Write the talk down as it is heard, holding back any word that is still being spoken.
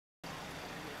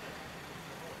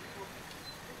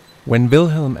When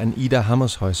Vilhelm and Ida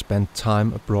Hammershøi spent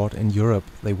time abroad in Europe,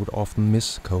 they would often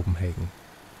miss Copenhagen,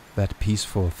 that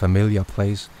peaceful, familiar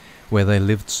place where they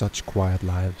lived such quiet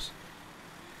lives.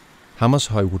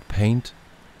 Hammershøi would paint,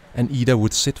 and Ida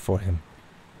would sit for him.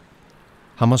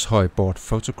 Hammershøi bought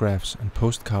photographs and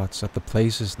postcards at the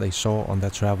places they saw on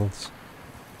their travels.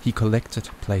 He collected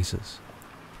places.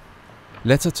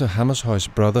 Letter to Hammershøi's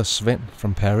brother Sven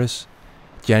from Paris,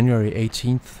 January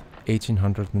 18th,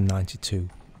 1892.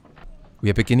 We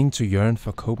are beginning to yearn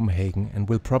for Copenhagen and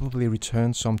will probably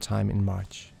return sometime in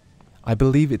March. I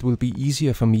believe it will be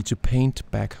easier for me to paint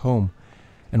back home,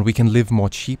 and we can live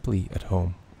more cheaply at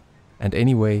home. And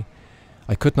anyway,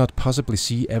 I could not possibly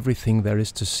see everything there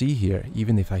is to see here,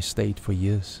 even if I stayed for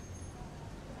years.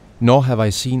 Nor have I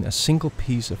seen a single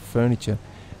piece of furniture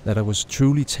that I was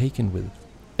truly taken with.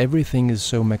 Everything is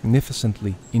so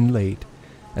magnificently inlaid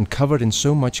and covered in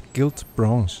so much gilt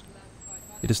bronze.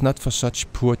 It is not for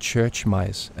such poor church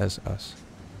mice as us.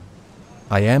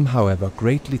 I am, however,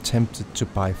 greatly tempted to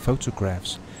buy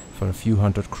photographs for a few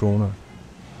hundred kroner,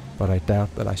 but I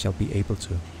doubt that I shall be able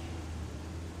to.